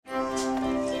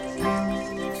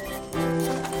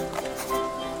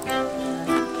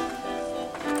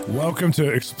Welcome to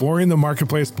Exploring the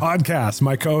Marketplace podcast.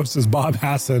 My co-host is Bob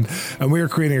Hasson, and we are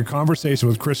creating a conversation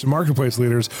with Christian marketplace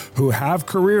leaders who have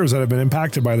careers that have been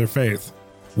impacted by their faith.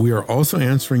 We are also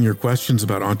answering your questions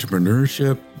about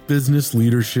entrepreneurship, business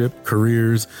leadership,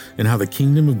 careers, and how the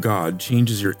kingdom of God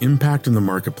changes your impact in the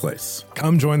marketplace.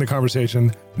 Come join the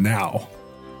conversation now.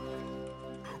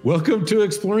 Welcome to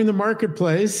Exploring the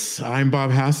Marketplace. I'm Bob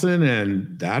Hasson,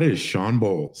 and that is Shawn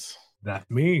Bolz. That's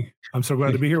me. I'm so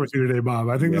glad to be here with you today, Bob.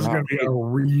 I think this is going to be a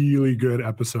really good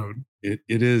episode. It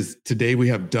is. Today we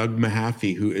have Doug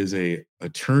Mahaffey, who is an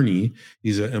attorney.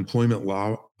 He's an employment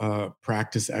law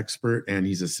practice expert, and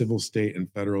he's a civil, state,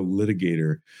 and federal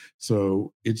litigator.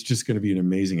 So it's just going to be an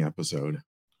amazing episode.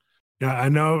 Yeah, I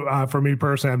know for me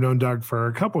personally, I've known Doug for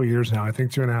a couple of years now, I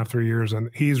think 2.5, 3 years,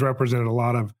 and he's represented a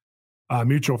lot of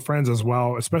mutual friends as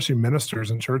well, especially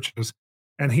ministers and churches.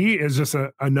 And he is just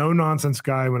a no-nonsense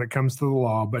guy when it comes to the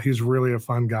law, but he's really a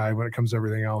fun guy when it comes to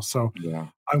everything else. So yeah.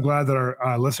 I'm glad that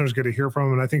our listeners get to hear from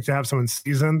him. And I think to have someone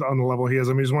seasoned on the level he is,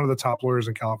 I mean, he's one of the top lawyers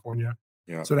in California.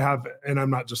 Yeah. So to have, and I'm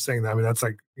not just saying that, I mean, that's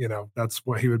like, that's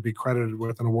what he would be credited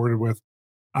with and awarded with.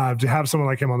 To have someone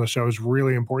like him on the show is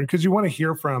really important because you want to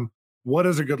hear from what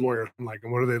is a good lawyer like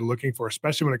and what are they looking for,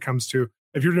 especially when it comes to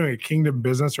if you're doing a kingdom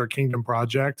business or a kingdom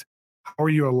project, how are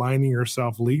you aligning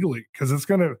yourself legally? Because it's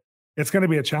going to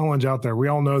be a challenge out there. We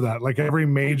all know that. Like every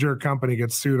major company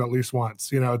gets sued at least once.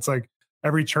 It's like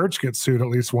every church gets sued at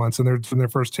least once in their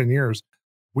first 10 years.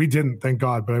 We didn't, thank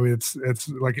God. But I mean, it's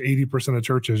like 80% of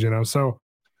churches, So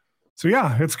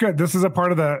yeah, it's good. This is a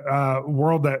part of the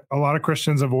world that a lot of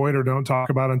Christians avoid or don't talk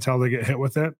about until they get hit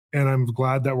with it. And I'm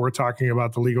glad that we're talking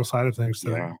about the legal side of things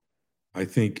today. Yeah. I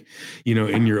think,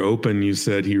 in your open, you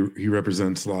said he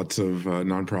represents lots of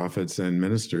nonprofits and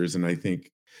ministers. And I think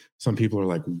some people are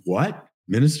like, what?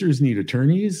 Ministers need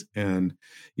attorneys? And,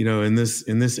 in this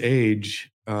age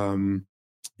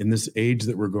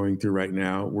that we're going through right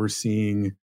now, we're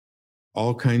seeing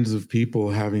all kinds of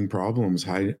people having problems,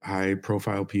 high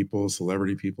profile people,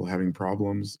 celebrity people having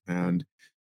problems. And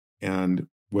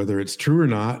whether it's true or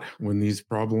not, when these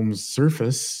problems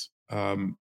surface,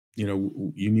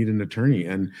 you need an attorney.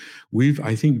 And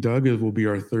I think Doug will be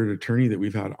our third attorney that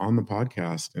we've had on the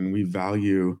podcast. And we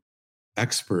value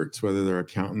experts, whether they're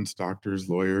accountants, doctors,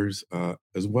 lawyers,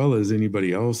 as well as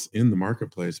anybody else in the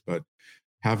marketplace. But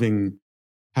having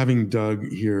Doug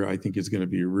here, I think is going to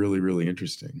be really, really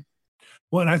interesting.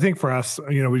 Well, and I think for us,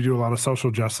 we do a lot of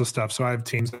social justice stuff. So I have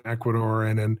teams in Ecuador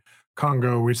and in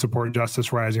Congo. We support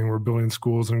Justice Rising. We're building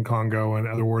schools in Congo and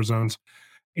other war zones.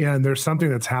 And there's something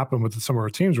that's happened with some of our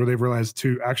teams where they've realized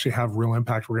to actually have real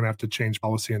impact, we're going to have to change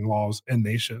policy and laws and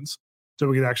nations so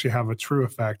we can actually have a true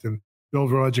effect and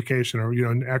build real education. Or,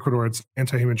 in Ecuador, it's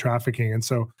anti-human trafficking. And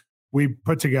so we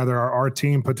put together, our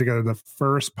team put together the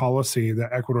first policy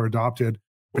that Ecuador adopted,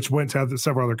 which went to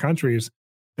several other countries.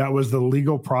 That was the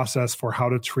legal process for how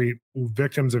to treat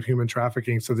victims of human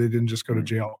trafficking so they didn't just go to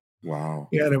jail. Wow.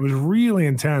 Yeah, and it was really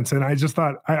intense. And I just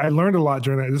thought, I learned a lot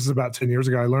during that. This is about 10 years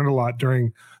ago. I learned a lot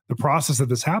during the process of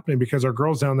this happening because our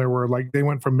girls down there were like, they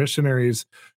went from missionaries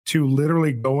to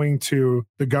literally going to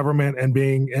the government and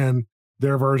being in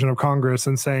their version of Congress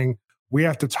and saying, we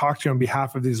have to talk to you on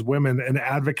behalf of these women and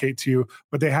advocate to you.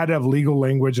 But they had to have legal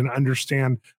language and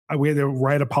understand we had to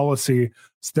write a policy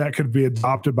that could be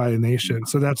adopted by a nation.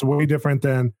 So that's way different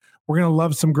than we're going to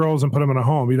love some girls and put them in a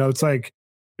home. It's like,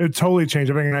 it totally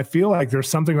changed everything. And I feel like there's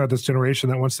something about this generation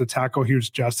that wants to tackle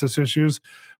huge justice issues.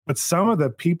 But some of the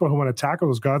people who want to tackle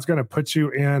those, God's going to put you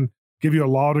in, give you a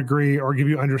law degree or give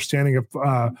you understanding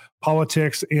of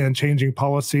politics and changing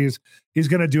policies. He's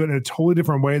going to do it in a totally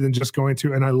different way than just going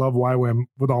to, and I love YWAM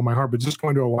with all my heart, but just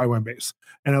going to a YWAM base.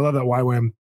 And I love that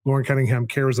YWAM, Lauren Cunningham,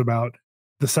 cares about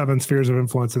the 7 spheres of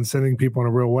influence and sending people in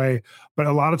a real way. But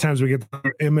a lot of times we get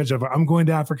the image of, I'm going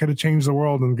to Africa to change the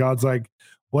world. And God's like,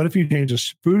 what if you change a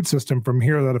food system from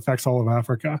here that affects all of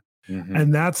Africa? Mm-hmm.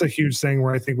 And that's a huge thing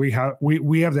where I think we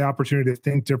have the opportunity to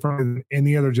think differently than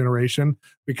any other generation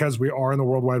because we are in the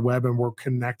World Wide Web and we're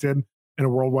connected in a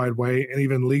worldwide way. And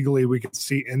even legally, we can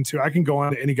see I can go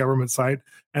on to any government site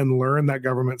and learn that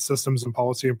government systems and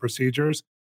policy and procedures.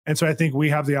 And so I think we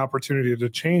have the opportunity to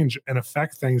change and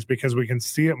affect things because we can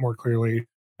see it more clearly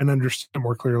and understand it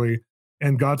more clearly.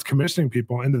 And God's commissioning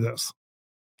people into this.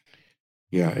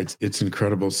 Yeah, it's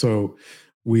incredible. So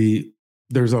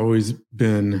there's always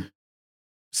been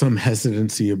some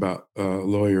hesitancy about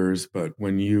lawyers, but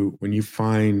when you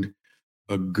find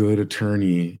a good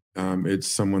attorney, it's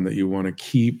someone that you want to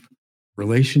keep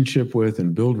relationship with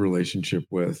and build relationship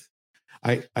with.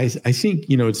 I think,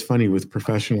 it's funny with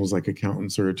professionals like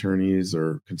accountants or attorneys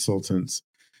or consultants,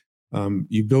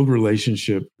 You build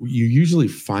relationship. You usually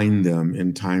find them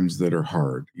in times that are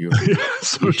hard.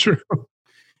 So true.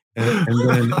 And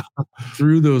then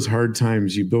through those hard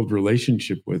times, you build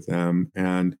relationship with them.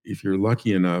 And if you're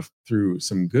lucky enough through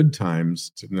some good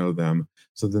times to know them,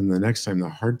 so then the next time the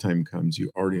hard time comes, you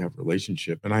already have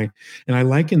relationship. And I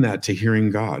liken that to hearing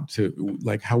God, to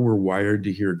like how we're wired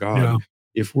to hear God. Yeah.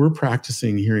 If we're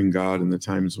practicing hearing God in the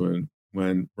times when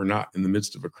we're not in the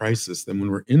midst of a crisis, then when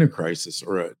we're in a crisis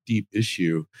or a deep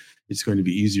issue, it's going to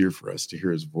be easier for us to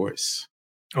hear his voice.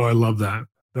 Oh, I love that.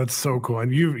 That's so cool.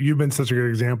 And you've been such a good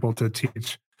example to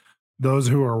teach those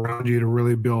who are around you to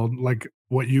really build like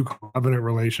what you call covenant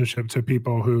relationship to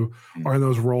people who are in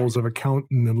those roles of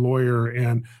accountant and lawyer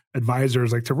and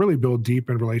advisors, like to really build deep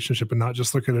in relationship and not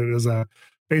just look at it as a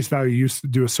face value, you used to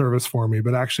do a service for me,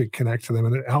 but actually connect to them.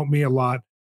 And it helped me a lot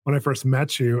when I first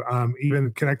met you,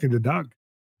 even connecting to Doug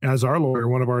as our lawyer,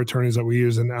 one of our attorneys that we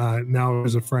use, and now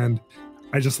as a friend.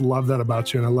 I just love that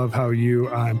about you. And I love how you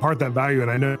impart that value.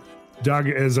 And I know Doug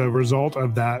is a result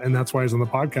of that. And that's why he's on the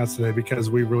podcast today, because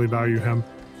we really value him.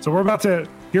 So we're about to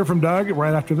hear from Doug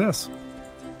right after this.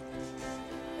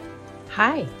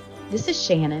 Hi, this is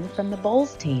Shannon from the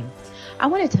Bolz team. I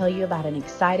want to tell you about an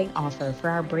exciting offer for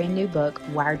our brand new book,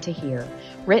 Wired to Hear,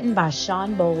 written by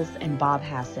Shawn Bolz and Bob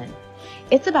Hasson.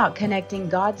 It's about connecting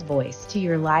God's voice to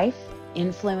your life,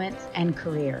 influence, and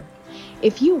career.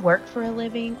 If you work for a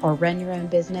living or run your own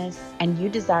business and you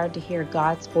desire to hear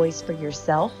God's voice for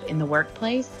yourself in the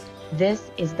workplace,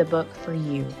 this is the book for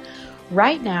you.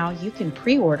 Right now, you can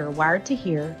pre-order Wired to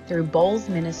Hear through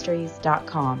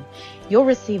bolzministries.com. You'll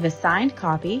receive a signed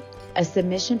copy, a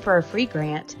submission for a free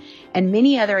grant, and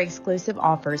many other exclusive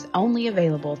offers only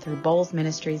available through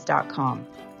bolzministries.com.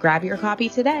 Grab your copy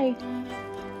today.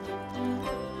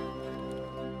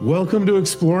 Welcome to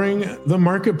Exploring the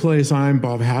Marketplace. I'm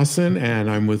Bob Hasson, and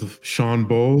I'm with Shawn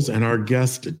Bolz and our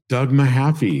guest, Doug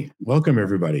Mahaffey. Welcome,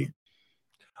 everybody.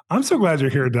 I'm so glad you're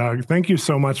here, Doug. Thank you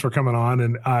so much for coming on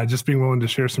and just being willing to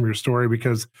share some of your story,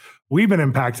 because we've been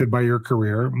impacted by your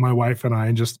career, my wife and I,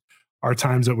 and just our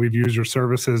times that we've used your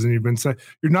services. And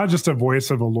you're not just a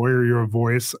voice of a lawyer, you're a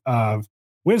voice of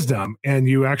wisdom. And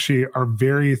you actually are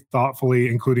very thoughtfully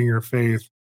including your faith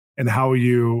in how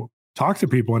you talk to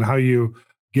people and how you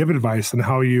give advice and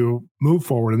how you move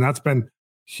forward. And that's been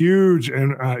huge,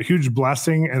 and a huge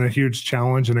blessing and a huge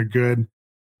challenge and a good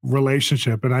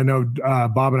relationship. And I know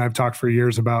Bob and I have talked for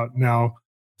years about now,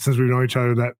 since we've known each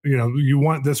other, that, you know, you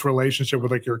want this relationship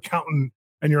with like your accountant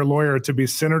and your lawyer to be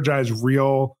synergized,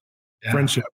 real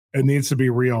friendship. It needs to be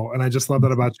real. And I just love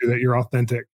that about you, that you're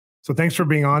authentic. So thanks for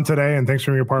being on today, and thanks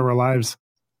for being a part of our lives.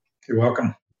 You're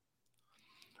welcome.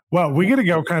 Well, we got to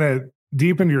go kind of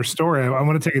deep into your story. I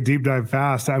want to take a deep dive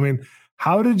fast. I mean,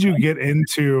 how did you get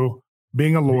into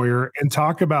being a lawyer, and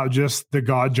talk about just the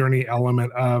God journey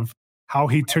element of how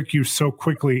he took you so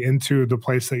quickly into the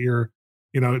place that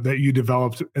that you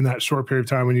developed in that short period of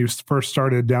time when you first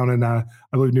started down in, I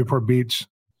believe, Newport Beach?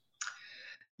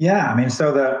 Yeah, I mean,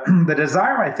 so the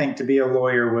desire, I think, to be a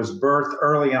lawyer was birthed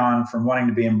early on from wanting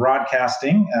to be in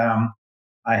broadcasting.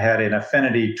 I had an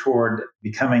affinity toward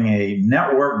becoming a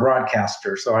network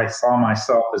broadcaster. So I saw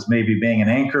myself as maybe being an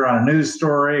anchor on a news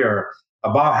story, or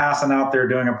a Bob Hasson out there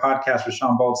doing a podcast with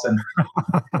Shawn Bolz, and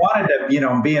wanted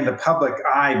to, be in the public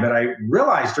eye. But I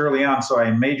realized early on, so I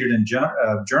majored in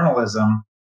journalism.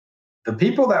 The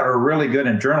people that are really good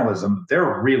in journalism,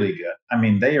 they're really good. I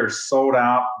mean, they are sold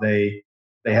out. They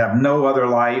have no other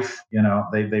life.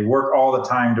 They work all the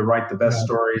time to write the best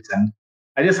stories. And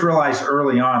I just realized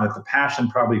early on that the passion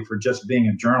probably for just being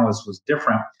a journalist was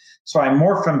different. So I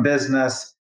morphed from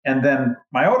business. And then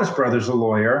my oldest brother's a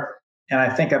lawyer. And I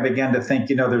think I began to think,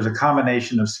 there's a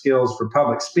combination of skills for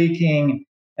public speaking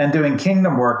and doing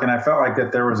kingdom work. And I felt like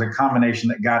that there was a combination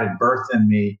that God had birthed in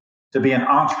me to be an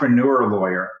entrepreneur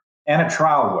lawyer and a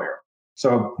trial lawyer.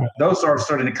 So those are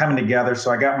starting to come together.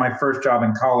 So I got my first job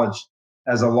in college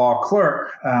as a law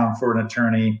clerk for an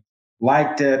attorney,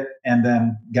 liked it, and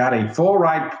then got a full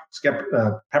ride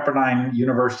Pepperdine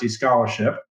University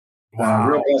scholarship.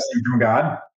 Real blessing from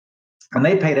God. And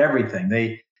they paid everything.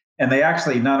 They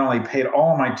actually not only paid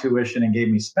all my tuition and gave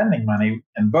me spending money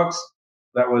and books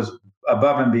that was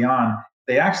above and beyond,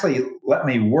 they actually let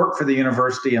me work for the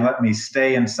university and let me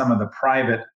stay in some of the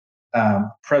private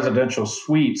presidential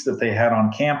suites that they had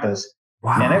on campus.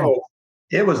 Wow. And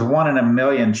it was 1 in a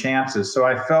million chances. So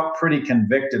I felt pretty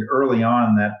convicted early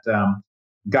on that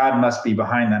God must be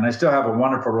behind that. And I still have a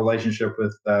wonderful relationship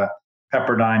with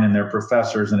Pepperdine and their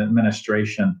professors and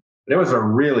administration. But it was a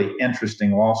really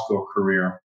interesting law school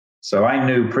career. So I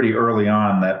knew pretty early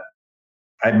on that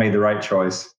I'd made the right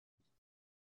choice.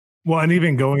 Well, and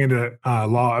even going into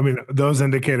law, I mean, those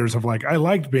indicators of like, I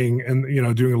liked being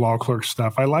in, doing law clerk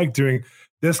stuff. I like doing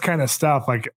this kind of stuff.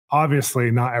 Like, obviously,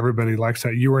 not everybody likes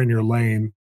that. You were in your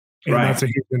lane, and that's a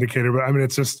huge indicator. But I mean,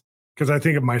 it's just because I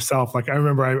think of myself. Like, I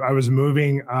remember I was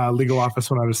moving legal office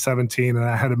when I was 17, and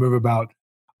I had to move about,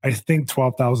 I think,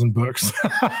 12,000 books.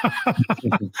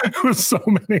 It was so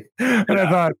many, and I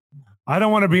thought, I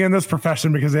don't want to be in this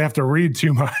profession because they have to read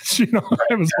too much. It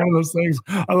was one of those things.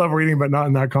 I love reading, but not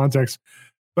in that context.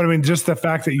 But I mean, just the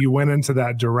fact that you went into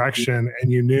that direction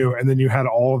and you knew, and then you had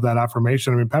all of that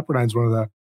affirmation. I mean, Pepperdine's one of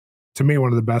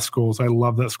the best schools. I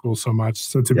love that school so much.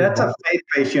 So it's a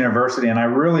faith-based university, and I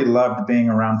really loved being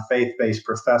around faith-based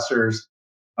professors.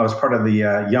 I was part of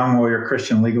the Young Lawyer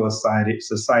Christian Legal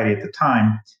Society at the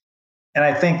time. And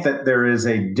I think that there is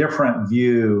a different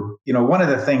view. One of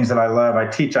the things that I love, I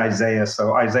teach Isaiah,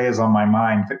 so Isaiah's on my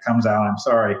mind. If it comes out, I'm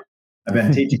sorry. I've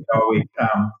been teaching all week.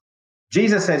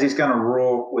 Jesus says he's going to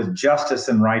rule with justice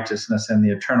and righteousness in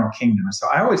the eternal kingdom. So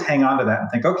I always hang on to that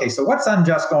and think, okay, so what's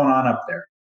unjust going on up there?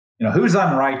 Who's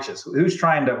unrighteous?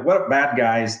 What bad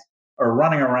guys are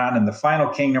running around in the final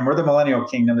kingdom or the millennial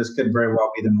kingdom? This could very well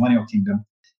be the millennial kingdom.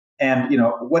 And,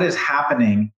 what is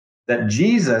happening that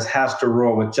Jesus has to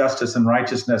rule with justice and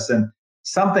righteousness. And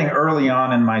something early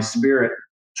on in my spirit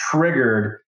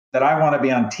triggered that I want to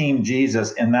be on Team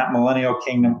Jesus in that millennial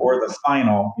kingdom or the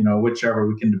final, whichever,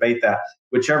 we can debate that,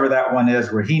 whichever that one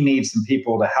is, where he needs some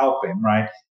people to help him, right?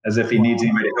 As if he needs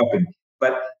anybody to help him.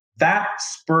 But that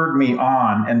spurred me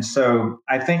on. And so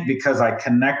I think because I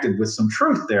connected with some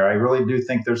truth there, I really do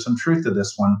think there's some truth to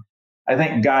this one. I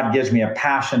think God gives me a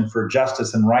passion for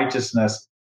justice and righteousness.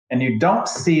 And you don't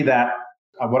see that,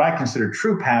 what I consider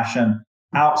true passion,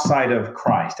 outside of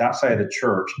Christ, outside of the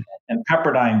church. And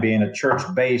Pepperdine being a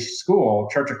church-based school,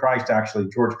 Church of Christ, actually,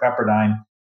 George Pepperdine,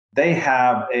 they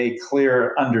have a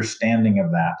clear understanding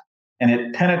of that. And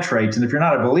it penetrates. And if you're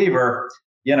not a believer,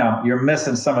 you're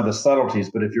missing some of the subtleties.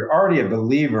 But if you're already a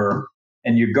believer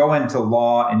and you go into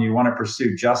law and you want to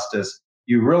pursue justice,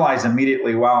 you realize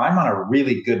immediately, wow, I'm on a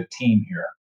really good team here.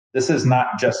 This is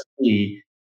not just me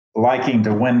liking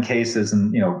to win cases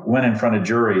and win in front of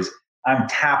juries. I'm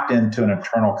tapped into an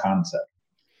eternal concept.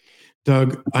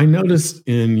 Doug, I noticed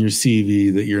in your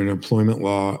CV that you're an employment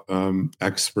law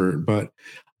expert, but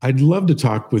I'd love to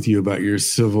talk with you about your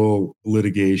civil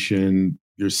litigation,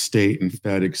 your state and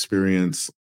Fed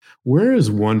experience. Where is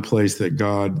one place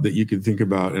that you could think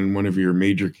about in one of your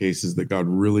major cases that God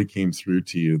really came through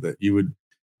to you, that you would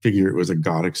figure it was a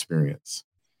God experience?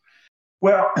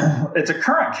 Well, it's a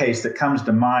current case that comes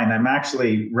to mind. I'm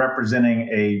actually representing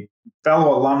a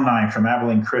fellow alumni from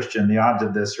Abilene Christian. The odds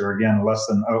of this are, again, less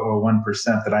than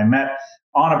 0.001%, that I met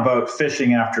on a boat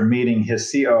fishing after meeting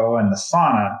his COO in the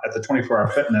sauna at the 24-Hour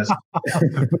Fitness.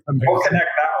 We'll connect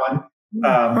that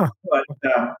one.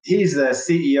 But he's the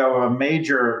CEO of a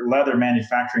major leather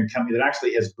manufacturing company that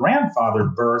actually his grandfather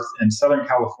birthed in Southern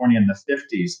California in the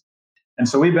 50s. And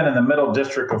so we've been in the Middle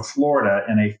District of Florida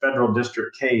in a federal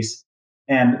district case.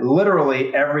 And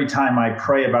literally every time I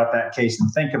pray about that case and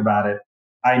think about it,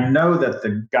 I know that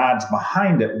the God's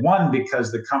behind it. One,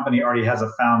 because the company already has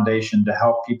a foundation to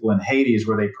help people in Hades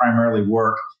where they primarily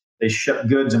work. They ship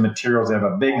goods and materials. They have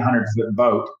a big 100-foot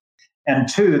boat. And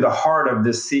two, the heart of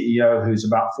this CEO, who's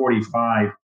about 45,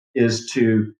 is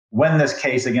to win this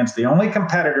case against the only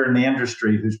competitor in the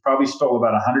industry who's probably stole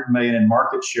about $100 million in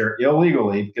market share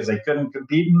illegally, because they couldn't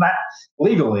compete in that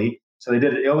legally. So they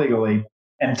did it illegally,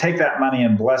 and take that money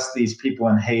and bless these people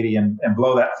in Haiti and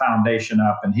blow that foundation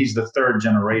up. And he's the third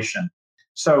generation.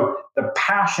 So the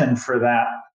passion for that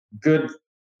good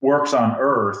works on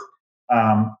earth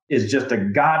is just a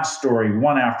God story,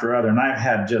 one after other. And I've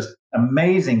had just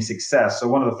amazing success. So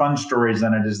one of the fun stories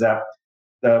in it is that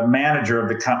the manager of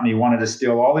the company wanted to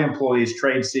steal all the employees'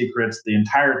 trade secrets, the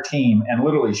entire team, and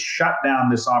literally shut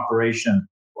down this operation,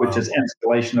 which is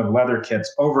installation of leather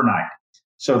kits, overnight.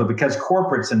 So that because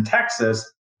corporates in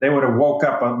Texas, they would have woke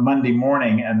up on Monday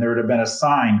morning and there would have been a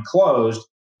sign closed,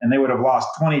 and they would have lost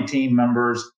 20 team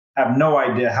members, have no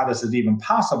idea how this is even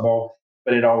possible,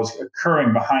 but it all was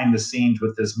occurring behind the scenes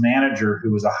with this manager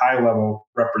who was a high-level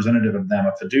representative of them,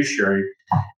 a fiduciary,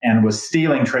 and was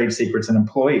stealing trade secrets and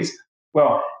employees.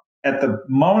 Well, at the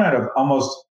moment of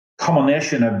almost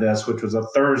culmination of this, which was a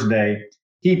Thursday,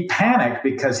 he panicked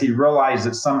because he realized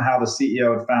that somehow the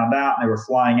CEO had found out and they were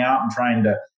flying out and trying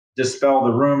to dispel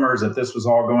the rumors that this was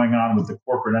all going on with the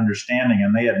corporate understanding,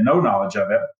 and they had no knowledge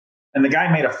of it. And the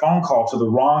guy made a phone call to the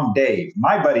wrong Dave,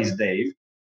 my buddy's Dave,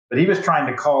 but he was trying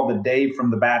to call the Dave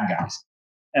from the bad guys.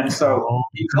 And so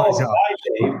he calls my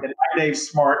Dave, and my Dave's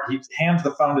smart. He hands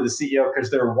the phone to the CEO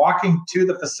because they're walking to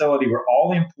the facility where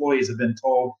all the employees have been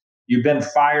told You've been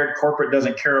fired. Corporate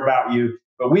doesn't care about you.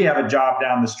 But we have a job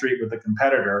down the street with a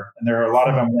competitor, and there are a lot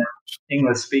of them weren't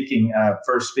English-speaking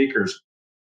first speakers.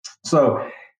 So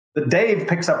the Dave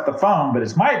picks up the phone, but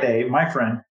it's my Dave, my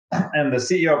friend, and the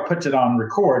CEO puts it on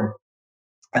record.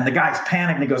 And the guy's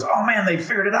panicked, and he goes, "Oh man, they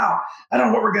figured it out. I don't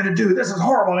know what we're going to do. This is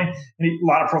horrible." I mean, a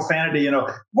lot of profanity,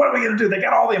 what are we going to do? They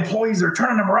got all the employees, they're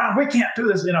turning them around. We can't do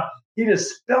this. He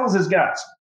just spills his guts.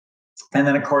 And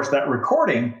then, of course, that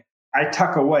recording, I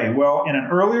tuck away. Well, in an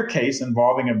earlier case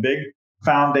involving a big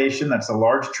foundation that's a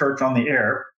large church on the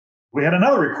air, we had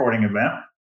another recording event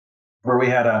where we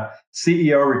had a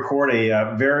CEO record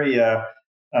a very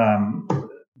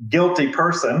guilty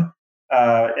person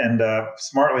and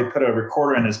smartly put a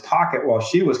recorder in his pocket while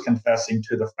she was confessing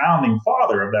to the founding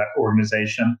father of that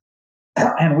organization.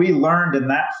 And we learned in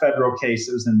that federal case,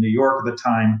 it was in New York at the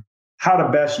time, how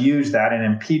to best use that and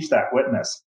impeach that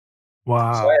witness.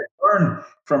 Wow. So I learned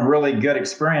from really good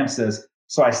experiences.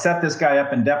 So I set this guy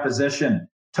up in deposition,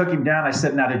 took him down. I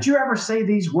said, "Now, did you ever say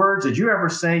these words? Did you ever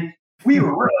say, we were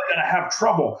really going to have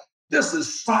trouble? This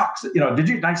is sucks." Did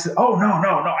you? And I said, "Oh, no. I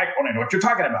don't know what you're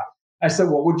talking about." I said,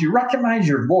 "Well, would you recognize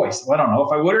your voice?" "Well, I don't know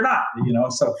if I would or not."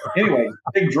 So anyway,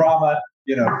 big drama,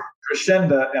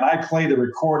 crescendo. And I play the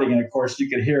recording. And of course, you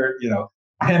could hear it,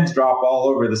 pins drop all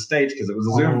over the stage because it was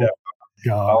a Zoom demo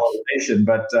all over the nation.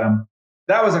 But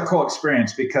that was a cool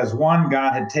experience because one,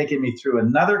 God had taken me through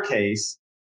another case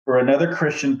for another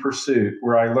Christian pursuit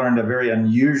where I learned a very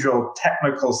unusual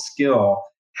technical skill,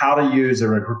 how to use a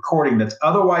recording that's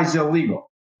otherwise illegal.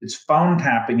 It's phone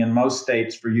tapping in most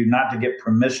states for you not to get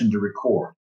permission to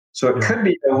record. So it could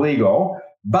be illegal,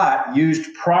 but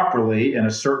used properly in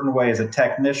a certain way as a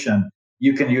technician,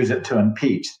 you can use it to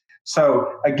impeach.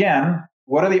 So again,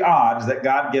 what are the odds that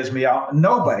God gives me out?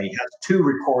 Nobody has two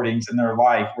recordings in their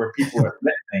life where people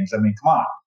admit things. I mean, come on.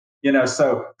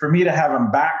 So for me to have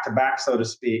them back to back, so to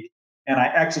speak, and I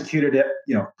executed it,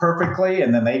 perfectly.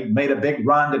 And then they made a big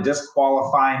run to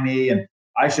disqualify me. And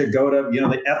I should go to,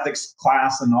 the ethics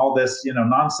class and all this,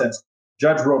 nonsense.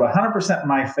 Judge wrote 100% in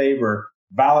my favor,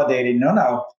 validating,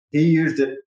 no, he used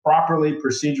it properly,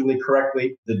 procedurally,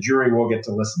 correctly. The jury will get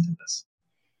to listen to this.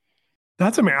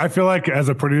 That's amazing. I feel like as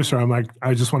a producer, I'm like,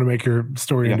 I just want to make your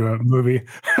story into a movie.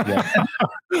 Yeah.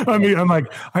 I'm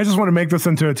like, I just want to make this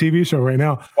into a TV show right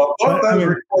now. Well, both those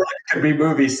recordings could be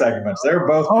movie segments. They're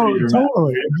both pretty dramatic.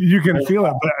 Totally. You can feel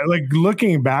it. But like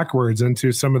looking backwards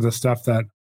into some of the stuff that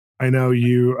I know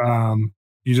you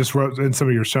just wrote in some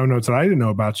of your show notes that I didn't know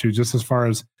about you, just as far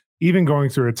as even going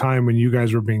through a time when you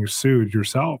guys were being sued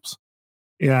yourselves.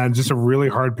 And just a really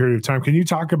hard period of time. Can you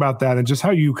talk about that and just how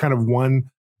you kind of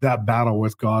won that battle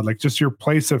with God? Like just your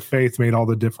place of faith made all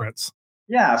the difference.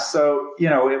 Yeah. So,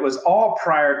 it was all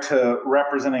prior to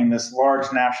representing this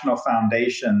large national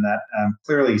foundation that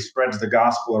clearly spreads the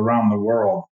gospel around the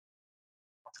world.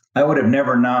 I would have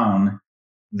never known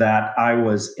that I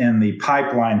was in the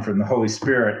pipeline from the Holy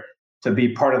Spirit to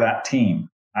be part of that team.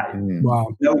 Wow.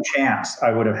 No chance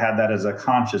I would have had that as a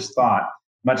conscious thought,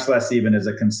 much less even as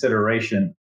a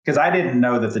consideration. Because I didn't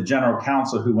know that the general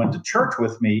counsel who went to church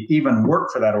with me even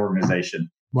worked for that organization.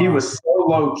 Wow. He was so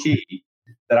low key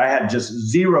that I had just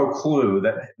zero clue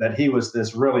that he was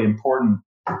this really important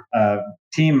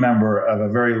team member of a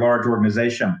very large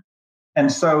organization. And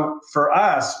so for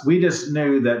us, we just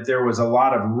knew that there was a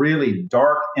lot of really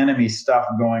dark enemy stuff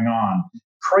going on,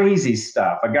 crazy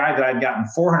stuff. A guy that I'd gotten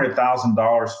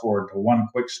 $400,000 for, to one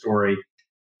quick story,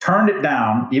 turned it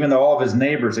down, even though all of his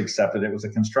neighbors accepted it. It was a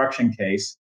construction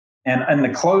case. And in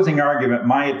the closing argument,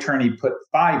 my attorney put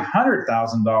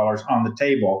 $500,000 on the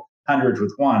table, hundreds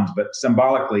with ones, but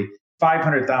symbolically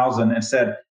 $500,000, and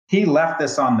said he left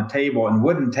this on the table and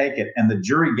wouldn't take it, and the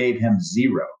jury gave him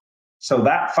zero. So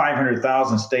that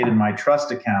 $500,000 stayed in my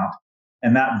trust account,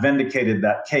 and that vindicated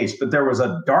that case. But there was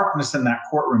a darkness in that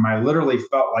courtroom. I literally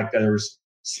felt like there was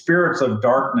spirits of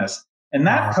darkness, and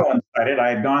that coincided. I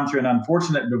had gone through an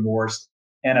unfortunate divorce.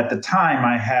 And at the time,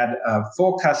 I had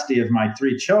full custody of my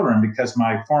 3 children because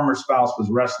my former spouse was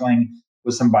wrestling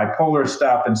with some bipolar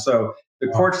stuff. And so the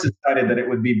courts decided that it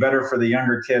would be better for the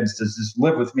younger kids to just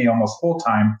live with me almost full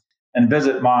time and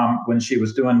visit mom when she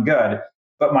was doing good.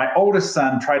 But my oldest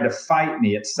son tried to fight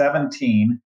me at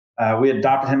 17. We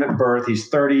adopted him at birth. He's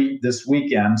 30 this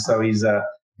weekend. So he's a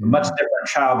much different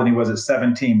child than he was at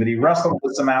 17. But he wrestled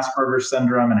with some Asperger's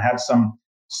syndrome and had some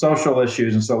social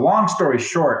issues. And so long story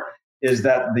short, is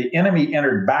that the enemy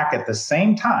entered back at the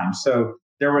same time. So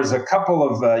there was a couple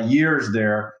of years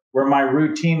there where my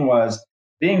routine was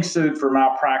being sued for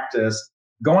malpractice,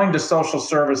 going to social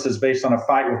services based on a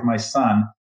fight with my son.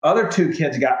 Other 2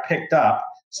 kids got picked up.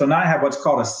 So now I have what's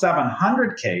called a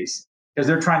 700 case because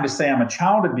they're trying to say I'm a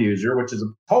child abuser, which is a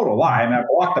total lie. I mean, I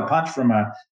blocked a punch from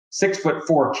a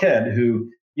 6'4" kid who,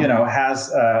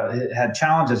 has had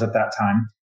challenges at that time.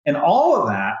 And all of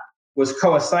that was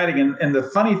coinciding. And the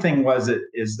funny thing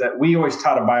is that we always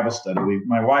taught a Bible study.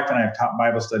 My wife and I have taught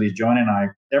Bible studies, Joanne and I,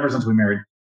 ever since we married.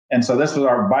 And so this was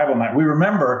our Bible night. We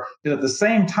remember that at the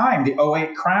same time, the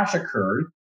 2008 crash occurred.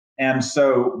 And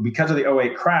so because of the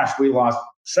 2008 crash, we lost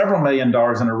several $1 million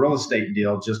in a real estate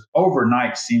deal just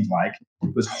overnight, seems like.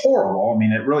 It was horrible. I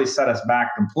mean, it really set us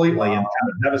back completely and kind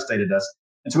of devastated us.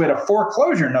 And so we had a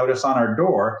foreclosure notice on our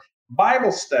door,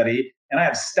 Bible study, and I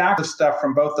had stacks of stuff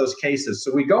from both those cases.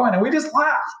 So we go in and we just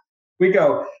laugh. We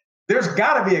go, there's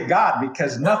got to be a God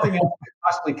because nothing else could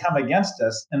possibly come against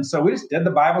us. And so we just did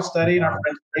the Bible study and our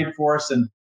friends prayed for us. And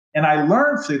I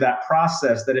learned through that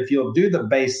process that if you'll do the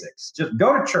basics, just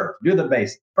go to church, do the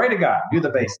basics, pray to God, do the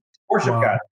basics, worship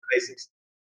God, do the basics.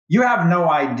 You have no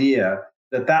idea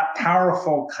that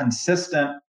powerful,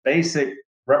 consistent, basic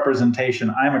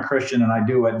representation, I'm a Christian and I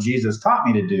do what Jesus taught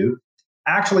me to do,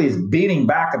 actually is beating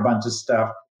back a bunch of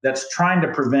stuff that's trying to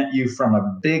prevent you from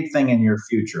a big thing in your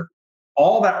future.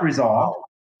 All that resolved.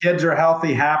 Kids are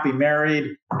healthy, happy,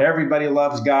 married. Everybody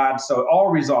loves God. So all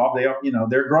resolved.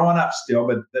 They're growing up still,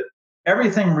 but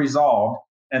everything resolved.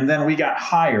 And then we got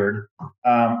hired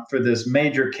for this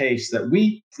major case that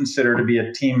we consider to be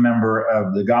a team member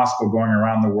of the gospel going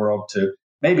around the world to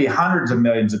maybe hundreds of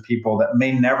millions of people that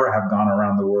may never have gone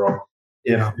around the world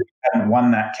if we hadn't won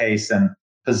that case and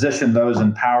positioned those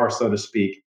in power, so to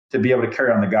speak, to be able to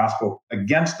carry on the gospel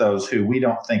against those who we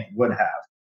don't think would have.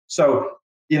 So,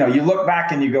 you look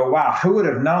back and you go, wow, who would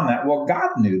have known that? Well, God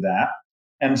knew that.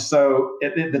 And so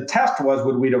the test was,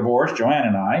 would we divorce, Joanne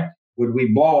and I? Would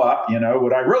we blow up?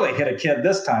 Would I really hit a kid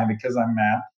this time because I'm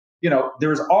mad?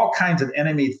 There's all kinds of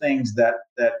enemy things that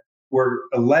were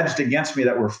alleged against me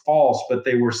that were false, but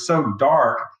they were so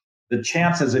dark, the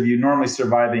chances of you normally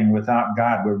surviving without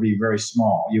God would be very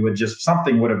small.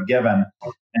 Something would have given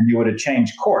and you would have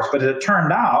changed course. But as it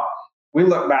turned out, we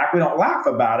look back, we don't laugh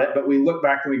about it, but we look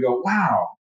back and we go, wow,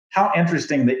 how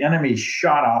interesting. The enemy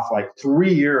shot off like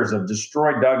 3 years of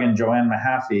destroy Doug and Joanne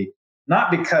Mahaffey,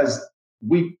 not because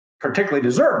we particularly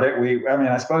deserved it.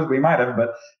 I suppose we might have,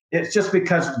 but it's just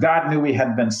because God knew we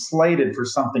had been slated for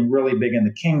something really big in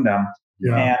the kingdom.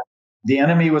 Yeah. And the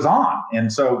enemy was on.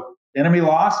 And so enemy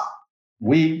lost,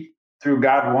 we, through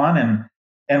God, won.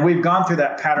 And we've gone through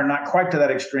that pattern, not quite to that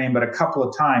extreme, but a couple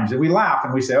of times. And we laugh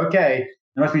and we say, okay,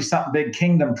 there must be something big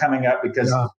kingdom coming up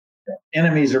because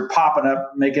enemies are popping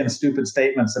up, making stupid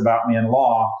statements about me in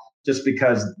law just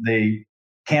because they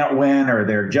can't win or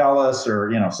they're jealous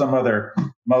or, some other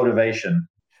motivation.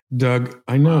 Doug,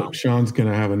 I know Shawn's going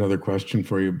to have another question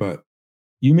for you, but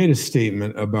you made a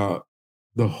statement about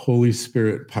the Holy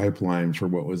Spirit pipeline for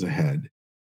what was ahead.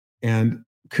 And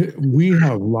we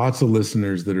have lots of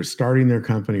listeners that are starting their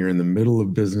company or in the middle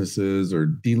of businesses or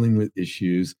dealing with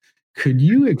issues. Could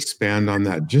you expand on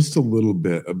that just a little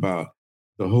bit about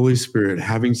the Holy Spirit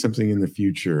having something in the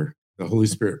future, the Holy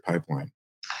Spirit pipeline?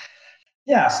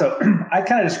 Yeah, so I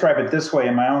kind of describe it this way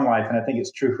in my own life, and I think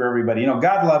it's true for everybody.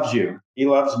 God loves you. He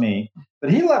loves me,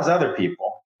 but he loves other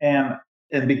people. And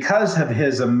because of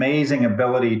his amazing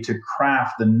ability to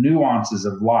craft the nuances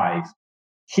of life,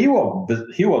 he will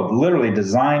literally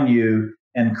design you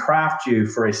and craft you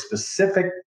for a specific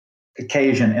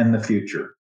occasion in the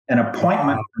future, an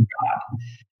appointment from God.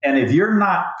 And if you're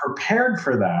not prepared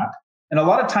for that, and a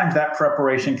lot of times that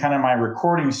preparation, kind of my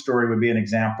recording story would be an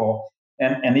example,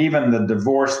 and even the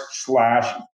divorce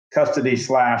 / custody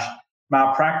 /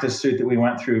 malpractice suit that we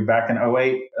went through back in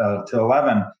 2008 to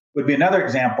 11 would be another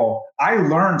example. I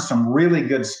learned some really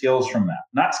good skills from that,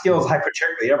 not skills I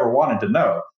particularly ever wanted to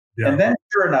know. Yeah. And then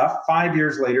sure enough, 5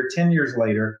 years later, 10 years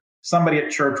later, somebody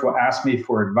at church will ask me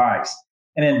for advice.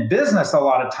 And in business, a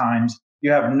lot of times,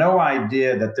 you have no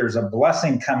idea that there's a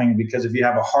blessing coming because if you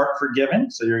have a heart for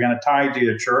giving, so you're going to tithe to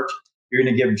your church, you're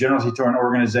going to give generously to an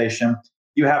organization.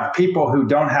 You have people who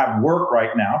don't have work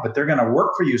right now, but they're going to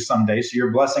work for you someday. So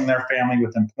you're blessing their family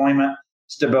with employment,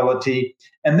 stability.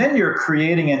 And then you're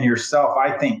creating in yourself,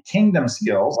 I think, kingdom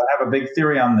skills. I have a big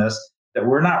theory on this, that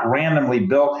we're not randomly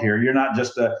built here. You're not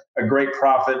just a great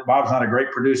prophet. Bob's not a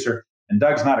great producer. And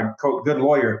Doug's not a good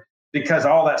lawyer, because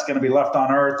all that's going to be left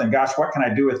on earth. And gosh, what can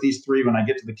I do with these three when I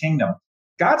get to the kingdom?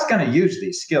 God's going to use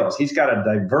these skills. He's got a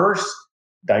diverse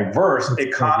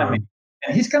economy,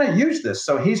 and he's going to use this.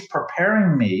 So he's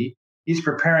preparing me. He's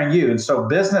preparing you. And so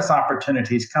business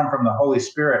opportunities come from the Holy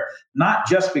Spirit, not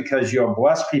just because you'll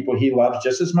bless people he loves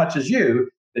just as much as you,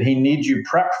 that he needs you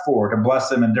prepped for to bless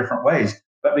them in different ways,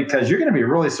 but because you're going to be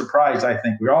really surprised, I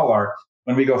think we all are,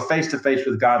 when we go face to face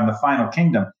with God in the final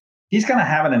kingdom. he's going to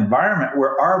have an environment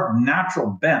where our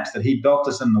natural bents that he built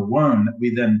us in the womb, that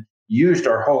we then used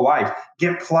our whole life,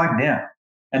 get plugged in.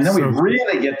 And then we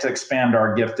really get to expand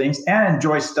our giftings and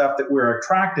enjoy stuff that we're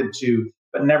attracted to,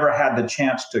 but never had the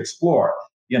chance to explore.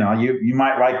 You know, you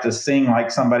might like to sing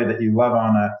like somebody that you love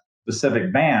on a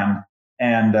specific band,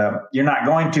 and you're not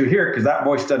going to here because that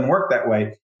voice doesn't work that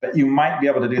way. But you might be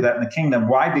able to do that in the kingdom.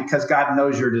 Why? Because God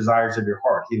knows your desires of your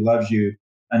heart. He loves you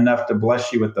enough to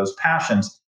bless you with those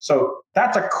passions. So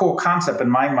that's a cool concept in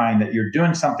my mind, that you're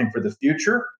doing something for the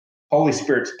future. Holy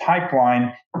Spirit's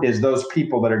pipeline is those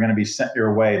people that are going to be sent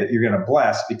your way that you're going to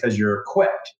bless because you're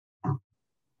equipped.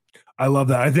 I love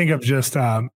that. I think of just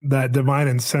that divine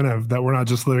incentive that we're not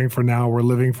just living for now, we're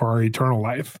living for our eternal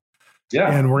life.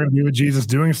 Yeah. And we're going to be with Jesus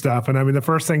doing stuff. And I mean, the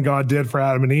first thing God did for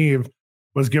Adam and Eve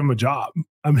was give him a job.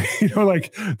 I mean,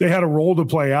 like they had a role to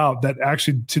play out that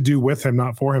actually to do with him,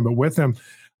 not for him, but with him.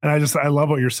 And I love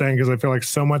what you're saying, because I feel like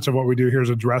so much of what we do here is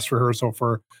a dress rehearsal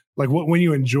for like when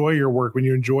you enjoy your work, when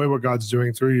you enjoy what God's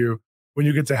doing through you, when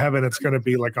you get to heaven, it's going to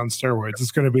be like on steroids.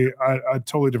 It's going to be a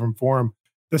totally different form.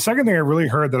 The second thing I really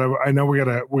heard that I know we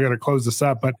gotta close this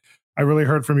up, but I really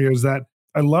heard from you is that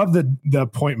I love the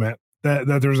appointment, that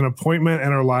there's an appointment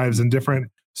in our lives in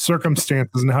different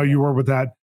circumstances, and how you were with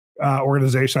that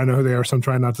organization. I know who they are, so I'm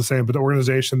trying not to say it, but the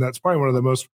organization that's probably one of the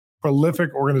most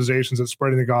prolific organizations that's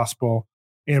spreading the gospel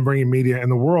and bringing media in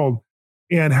the world,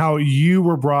 and how you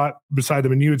were brought beside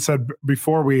them. And you had said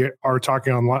before we are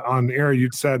talking on air,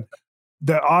 you'd said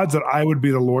the odds that I would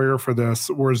be the lawyer for this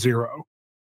were zero.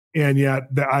 And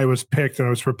yet that I was picked and I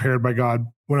was prepared by God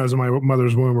when I was in my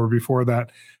mother's womb or before that.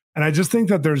 And I just think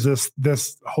that there's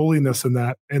this holiness in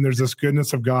that. And there's this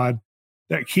goodness of God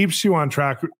that keeps you on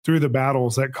track through the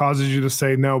battles, that causes you to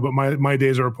say, no, but my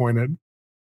days are appointed.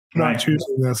 I'm not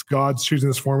choosing this. God's choosing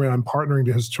this for me. And I'm partnering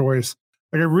to his choice.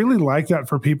 Like I really like that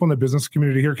for people in the business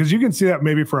community here, because you can see that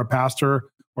maybe for a pastor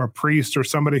or a priest or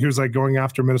somebody who's like going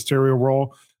after a ministerial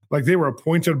role, like they were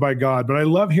appointed by God. But I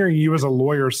love hearing you as a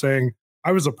lawyer saying,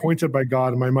 I was appointed by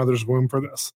God in my mother's womb for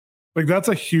this. Like that's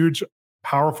a huge,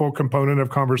 powerful component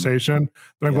of conversation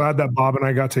that I'm glad that Bob and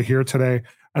I got to hear today,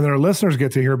 and that our listeners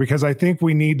get to hear, because I think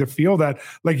we need to feel that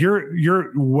like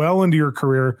you're well into your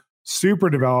career, super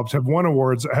developed, have won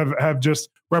awards, have just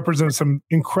represented some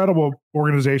incredible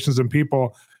organizations and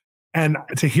people. And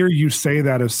to hear you say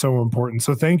that is so important.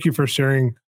 So thank you for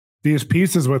sharing these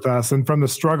pieces with us, and from the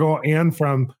struggle and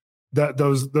from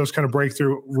those kind of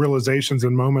breakthrough realizations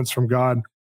and moments from God.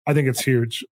 I think it's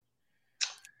huge.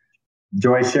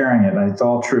 Enjoy sharing it. It's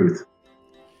all truth.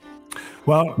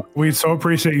 Well, we so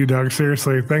appreciate you, Doug.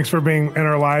 Seriously. Thanks for being in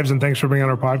our lives, and thanks for being on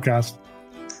our podcast.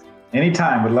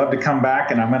 Anytime. Would love to come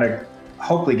back, and I'm going to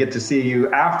hopefully get to see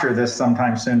you after this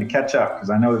sometime soon to catch up, because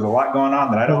I know there's a lot going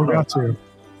on that I don't know. Got to.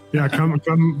 Yeah,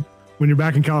 come when you're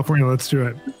back in California. Let's do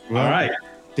it. Well, all right.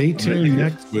 Stay tuned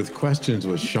next with Questions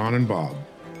with Shawn and Bob.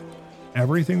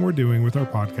 Everything we're doing with our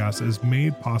podcast is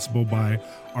made possible by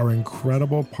our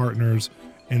incredible partners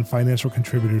and financial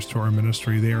contributors to our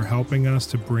ministry. They are helping us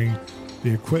to bring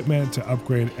the equipment, to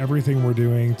upgrade everything we're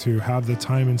doing, to have the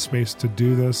time and space to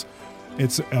do this.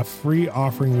 It's a free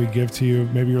offering we give to you.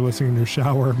 Maybe you're listening in your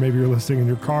shower, maybe you're listening in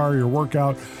your car, your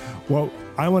workout. Well,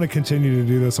 I want to continue to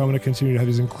do this. I want to continue to have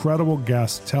these incredible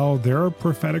guests tell their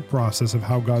prophetic process of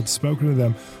how God's spoken to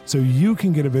them, so you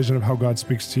can get a vision of how God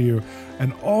speaks to you,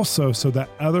 and also so that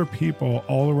other people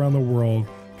all around the world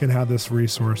can have this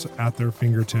resource at their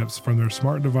fingertips from their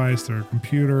smart device, their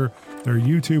computer, their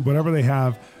YouTube, whatever they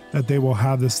have, that they will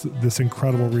have this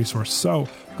incredible resource. So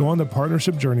go on the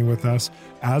partnership journey with us.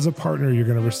 As a partner, you're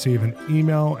going to receive an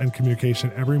email and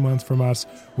communication every month from us.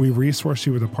 We resource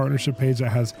you with a partnership page that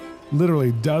has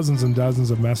literally dozens and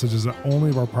dozens of messages that only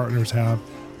of our partners have.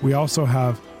 We also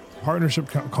have partnership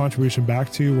contribution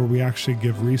back to you, where we actually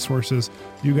give resources.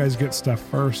 You guys get stuff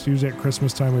first. Usually at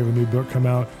Christmas time, we have a new book come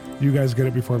out. You guys get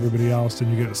it before everybody else, and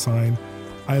you get it signed.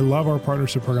 I love our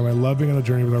partnership program. I love being on a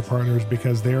journey with our partners,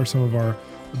 because they are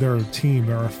they're a team,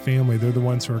 they're our family. They're the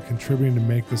ones who are contributing to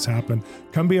make this happen.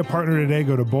 Come be a partner today.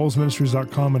 Go to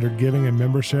bolzministries.com under giving and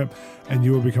membership, and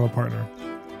you will become a partner.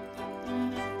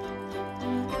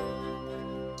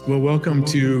 Well, welcome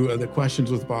to the Questions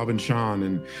with Bob and Shawn.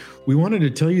 And we wanted to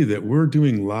tell you that we're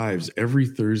doing lives every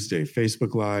Thursday,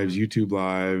 Facebook Lives, YouTube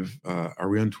Live. Are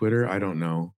we on Twitter? I don't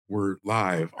know. We're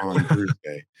live on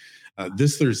Thursday.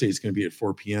 This Thursday is going to be at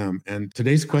 4 p.m. And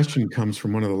today's question comes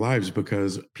from one of the lives,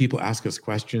 because people ask us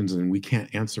questions and we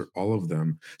can't answer all of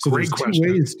them. So there's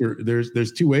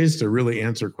two ways to really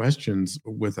answer questions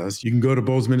with us. You can go to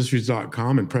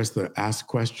bolzministries.com and press the Ask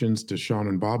Questions to Shawn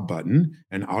and Bob button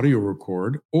and audio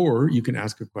record, or you can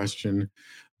ask a question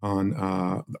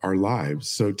on our lives.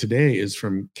 So today is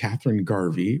from Catherine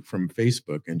Garvey from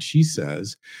Facebook, and she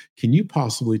says, can you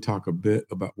possibly talk a bit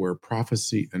about where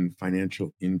prophecy and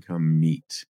financial income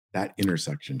meet, that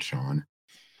intersection, Shawn?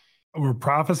 Where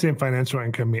prophecy and financial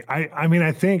income meet. I mean,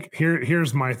 I think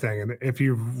here's my thing. And if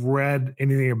you've read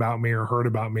anything about me or heard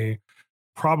about me,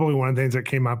 probably one of the things that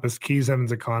came up is Keys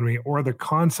Evans economy, or the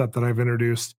concept that I've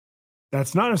introduced.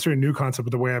 That's not necessarily a new concept,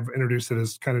 but the way I've introduced it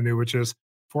is kind of new, which is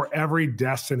for every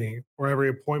destiny or every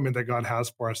appointment that God has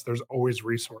for us, there's always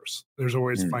resource. There's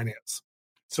always finance.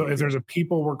 So if there's a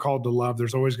people we're called to love,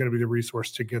 there's always going to be the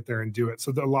resource to get there and do it.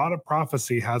 So a lot of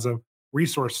prophecy has a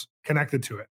resource connected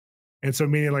to it. And so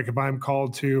meaning like if I'm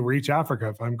called to reach Africa,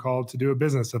 if I'm called to do a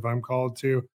business, if I'm called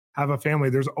to have a family,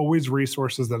 there's always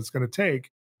resources that it's going to take,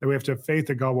 that we have to have faith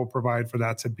that God will provide for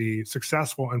that to be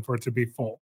successful and for it to be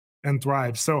full and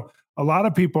thrive. So a lot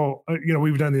of people,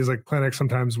 we've done these like clinics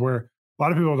sometimes where a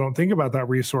lot of people don't think about that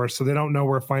resource. So they don't know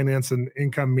where finance and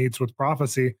income meets with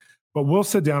prophecy, but we'll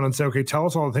sit down and say, okay, tell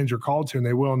us all the things you're called to. And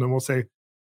they will. And then we'll say,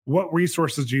 what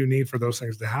resources do you need for those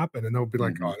things to happen? And they'll be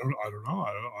like, oh, I don't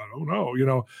know.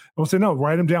 And we'll say, no,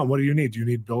 write them down. What do you need? Do you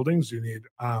need buildings? Do you need,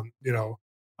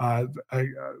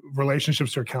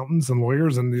 relationships to accountants and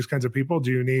lawyers and these kinds of people?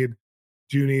 Do you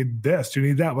need this? Do you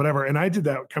need that? Whatever. And I did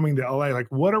that coming to LA. Like,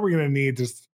 what are we going to need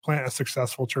to plant a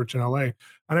successful church in LA?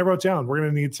 And I wrote down, we're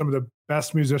going to need some of the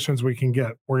best musicians we can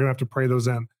get. We're going to have to pray those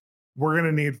in. We're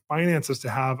going to need finances to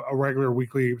have a regular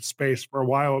weekly space. For a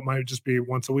while, it might just be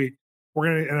once a week.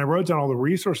 And I wrote down all the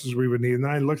resources we would need. And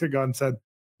then I looked at God and said,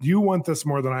 you want this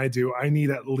more than I do. I need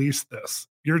at least this.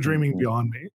 You're dreaming beyond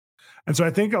me. And so I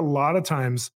think a lot of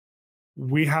times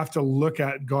we have to look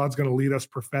at God's going to lead us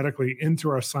prophetically into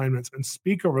our assignments and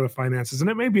speak over the finances. And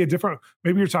it may be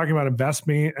maybe you're talking about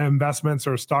investments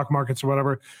or stock markets or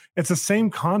whatever. It's the same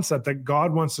concept that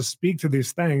God wants to speak to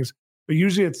these things, but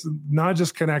usually it's not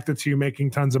just connected to you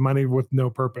making tons of money with no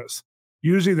purpose.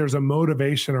 Usually there's a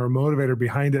motivation or a motivator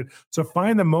behind it. So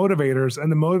find the motivators,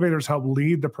 and the motivators help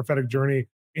lead the prophetic journey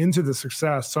into the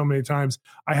success so many times.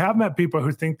 I have met people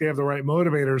who think they have the right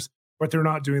motivators, but they're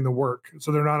not doing the work.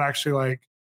 So they're not actually like,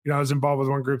 I was involved with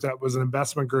one group that was an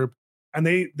investment group, and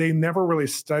they never really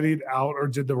studied out or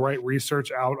did the right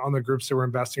research out on the groups that were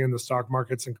investing in the stock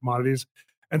markets and commodities.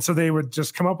 And so they would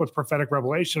just come up with prophetic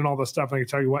revelation and all this stuff. And I can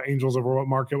tell you what angels over what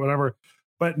market, whatever,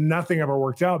 but nothing ever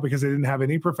worked out because they didn't have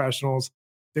any professionals.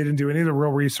 They didn't do any of the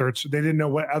real research. They didn't know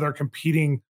what other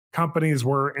competing companies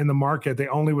were in the market. They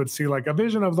only would see like a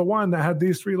vision of the one that had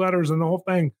these 3 letters and the whole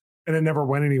thing, and it never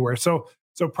went anywhere. So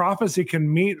prophecy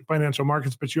can meet financial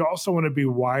markets, but you also want to be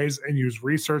wise and use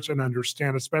research and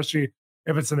understand, especially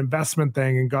if it's an investment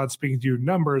thing and God's speaking to you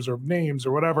numbers or names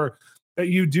or whatever, that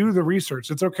you do the research.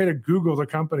 It's okay to Google the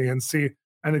company and see,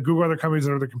 and to Google other companies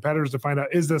that are the competitors to find out,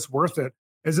 is this worth it?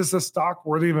 Is this a stock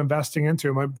worthy of investing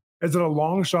into? Is it a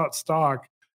long shot stock?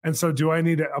 And so do I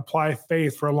need to apply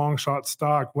faith for a long shot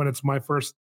stock when it's my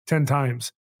first 10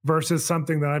 times versus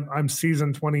something that I'm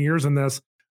seasoned 20 years in this,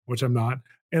 which I'm not,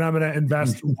 and I'm going to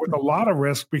invest with a lot of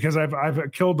risk because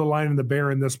I've killed the lion and the bear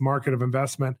in this market of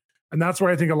investment. And that's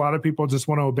where I think a lot of people just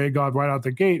want to obey God right out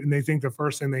the gate. And they think the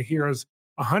first thing they hear is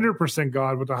 100%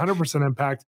 God with 100%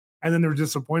 impact. And then they're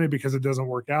disappointed because it doesn't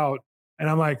work out. And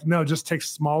I'm like, no, just take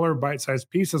smaller bite-sized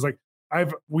pieces. Like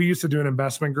we used to do an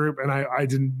investment group, and I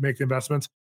didn't make the investments,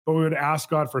 but we would ask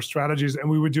God for strategies, and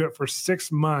we would do it for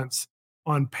 6 months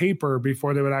on paper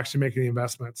before they would actually make any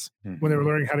investments when they were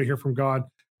learning how to hear from God.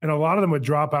 And a lot of them would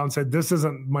drop out and say, this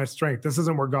isn't my strength. This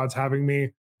isn't where God's having me.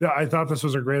 I thought this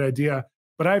was a great idea.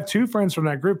 But I have 2 friends from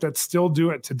that group that still do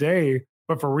it today,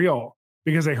 but for real,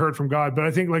 because they heard from God. But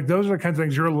I think like those are the kinds of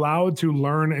things you're allowed to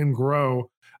learn and grow.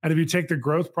 And if you take the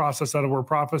growth process out of where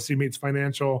prophecy meets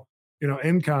financial,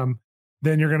 income,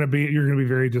 then you're going to be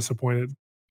very disappointed.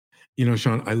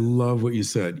 Shawn, I love what you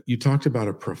said. You talked about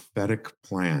a prophetic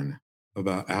plan,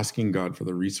 about asking God for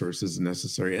the resources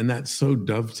necessary. And that so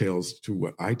dovetails to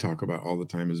what I talk about all the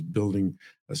time, is building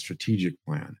a strategic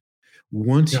plan.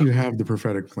 Once you have the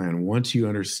prophetic plan, once you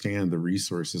understand the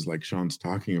resources like Shawn's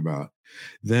talking about,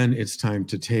 then it's time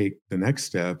to take the next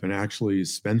step and actually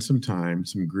spend some time,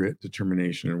 some grit,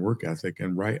 determination, and work ethic,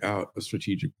 and write out a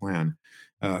strategic plan.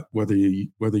 Whether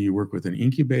you work with an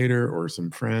incubator or some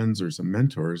friends or some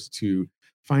mentors to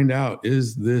find out,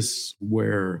 is this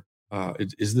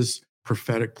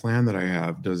prophetic plan that I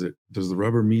have, does the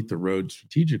rubber meet the road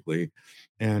strategically?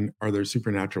 And are there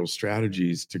supernatural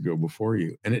strategies to go before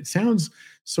you? And it sounds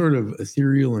sort of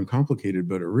ethereal and complicated,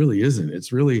 but it really isn't.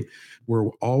 It's really, we're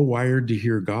all wired to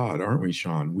hear God, aren't we,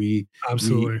 Shawn?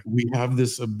 Absolutely. We have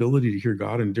this ability to hear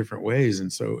God in different ways.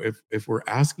 And so if we're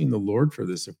asking the Lord for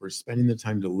this, if we're spending the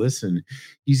time to listen,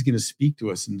 he's going to speak to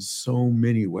us in so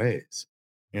many ways.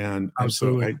 And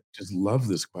so I just love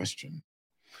this question.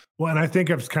 Well, and I think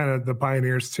of kind of the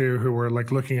pioneers too, who were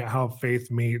like looking at how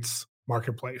faith meets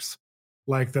marketplace,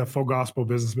 like the Full Gospel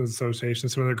Businessmen Association,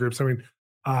 some other groups. I mean,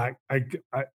 I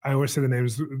always say the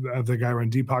names of the guy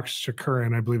around Deepak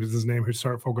Shakurin, I believe is his name, who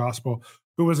started Full Gospel,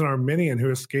 who was an Armenian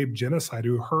who escaped genocide,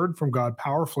 who heard from God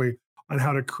powerfully on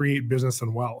how to create business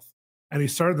and wealth. And he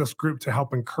started this group to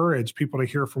help encourage people to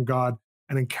hear from God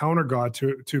and encounter God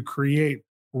to create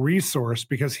resource,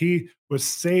 because he was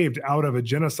saved out of a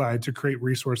genocide to create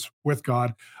resource with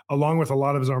God, along with a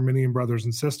lot of his Armenian brothers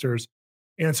and sisters.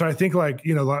 And so I think, like,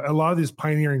 you know, a lot of these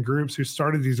pioneering groups who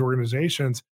started these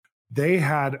organizations, they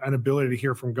had an ability to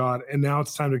hear from God. And now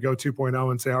it's time to go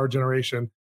 2.0 and say, our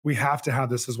generation, we have to have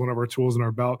this as one of our tools in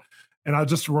our belt. And I'll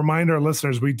just remind our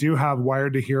listeners, we do have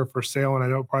Wired to Hear for sale. And I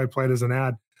know probably play it as an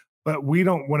ad, but we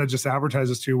don't want to just advertise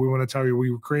this to you. We want to tell you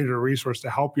we created a resource to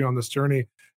help you on this journey.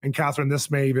 And Catherine,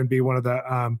 this may even be one of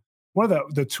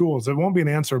the tools. It won't be an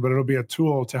answer, but it'll be a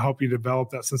tool to help you develop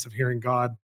that sense of hearing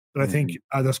God that I think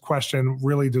this question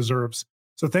really deserves.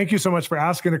 So thank you so much for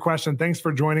asking the question. Thanks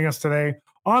for joining us today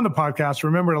on the podcast.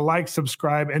 Remember to like,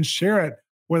 subscribe, and share it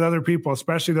with other people,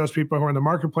 especially those people who are in the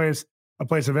marketplace, a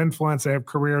place of influence. They have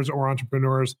careers or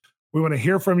entrepreneurs. We want to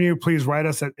hear from you. Please write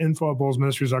us at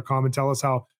info@bolzministries.com and tell us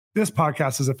how this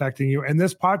podcast is affecting you. And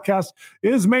this podcast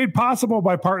is made possible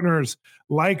by partners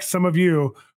like some of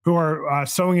you who are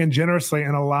sowing in generously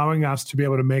and allowing us to be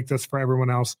able to make this for everyone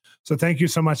else. So thank you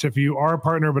so much if you are a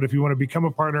partner, but if you want to become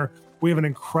a partner, we have an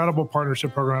incredible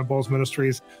partnership program at Bolz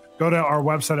Ministries. Go to our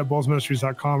website at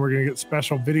bolzministries.com. We're going to get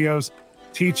special videos,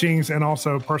 teachings, and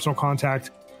also personal contact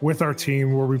with our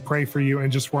team where we pray for you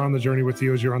and just we're on the journey with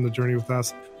you as you're on the journey with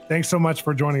us. Thanks so much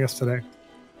for joining us today.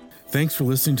 Thanks for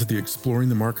listening to the Exploring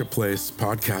the Marketplace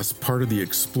podcast, part of the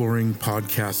Exploring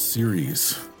podcast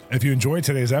series. If you enjoyed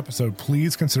today's episode,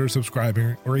 please consider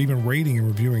subscribing or even rating and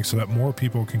reviewing so that more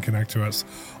people can connect to us.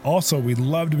 Also, we'd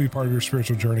love to be part of your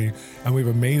spiritual journey, and we have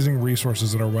amazing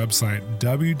resources at our website,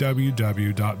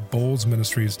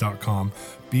 www.bolzministries.com,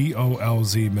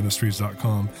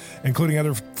 BOLZ including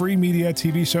other free media,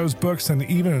 TV shows, books, and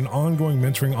even an ongoing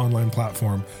mentoring online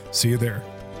platform. See you there.